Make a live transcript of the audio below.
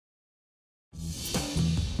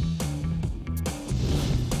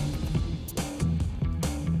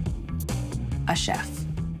A chef.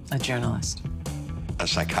 A journalist. A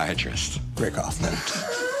psychiatrist. Rick Hoffman.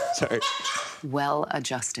 Sorry.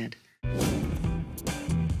 Well-adjusted.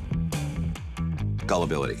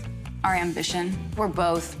 Gullibility. Our ambition. We're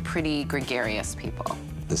both pretty gregarious people.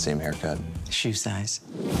 The same haircut. Shoe size.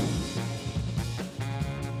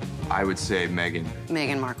 I would say Meghan.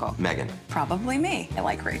 Meghan Markle. Meghan. Probably me. I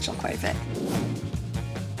like Rachel quite a bit.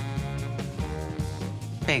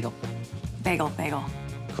 Bagel. Bagel, bagel.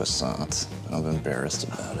 Croissant. I'm embarrassed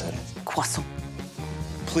about it. Croissant.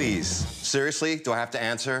 Please, seriously, do I have to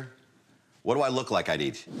answer? What do I look like I'd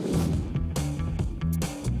eat?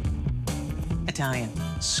 Italian.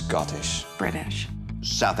 Scottish. British.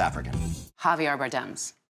 South African. Javier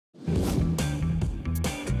Bardem's.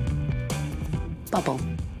 Bubble.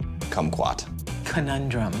 Kumquat.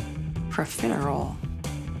 Conundrum. Profiterole.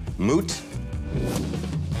 Moot.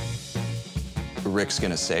 Rick's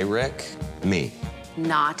gonna say Rick, Me.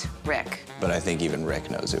 Not Rick. but I think even Rick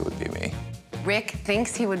knows it would be me. Rick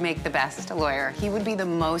thinks he would make the best lawyer. He would be the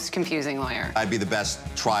most confusing lawyer. I'd be the best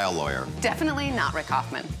trial lawyer. Definitely not Rick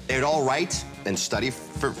Hoffman. They'd all write and study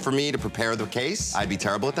for me to prepare the case. I'd be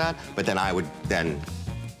terrible at that, but then I would then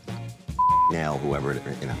nail whoever,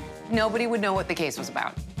 you know. Nobody would know what the case was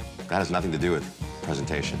about. That has nothing to do with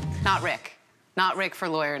presentation. Not Rick. Not Rick for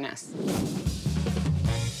lawyerness.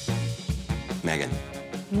 Meghan.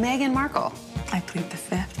 Meghan Markle. I plead the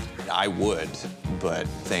fifth. I would, but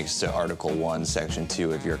thanks to Article 1, Section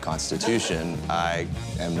 2 of your Constitution, I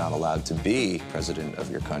am not allowed to be president of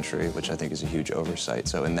your country, which I think is a huge oversight.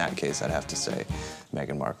 So in that case, I'd have to say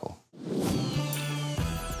Meghan Markle.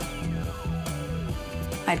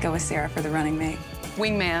 I'd go with Sarah for the running mate.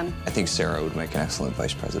 Wingman. I think Sarah would make an excellent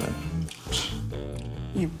vice president.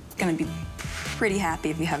 You're gonna be pretty happy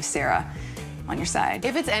if you have Sarah on your side.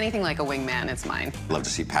 If it's anything like a wingman, it's mine. I'd love to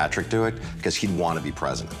see Patrick do it because he'd want to be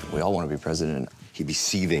president. We all want to be president. He'd be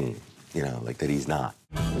seething, you know, like that he's not.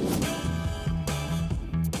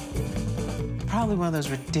 Probably one of those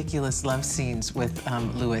ridiculous love scenes with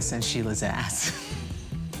Louis and Sheila's ass.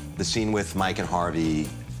 The scene with Mike and Harvey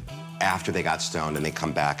after they got stoned and they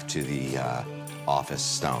come back to the office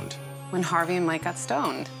stoned. When Harvey and Mike got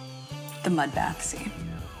stoned. The mud bath scene.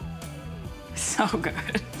 So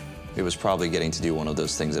good. It was probably getting to do one of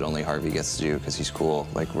those things that only Harvey gets to do because he's cool,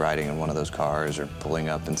 like riding in one of those cars or pulling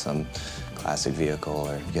up in some classic vehicle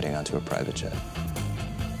or getting onto a private jet.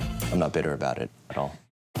 I'm not bitter about it at all.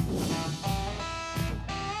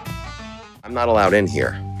 I'm not allowed in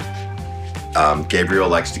here. Gabriel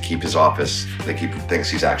likes to keep his office. He thinks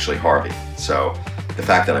he's actually Harvey. So the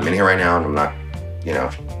fact that I'm in here right now and I'm not, you know,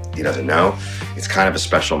 he doesn't know, it's kind of a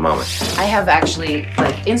special moment. I have actually,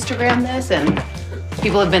 like, Instagrammed this, and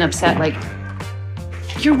people have been upset, like,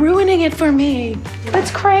 you're ruining it for me.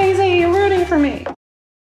 That's crazy, you're ruining for me.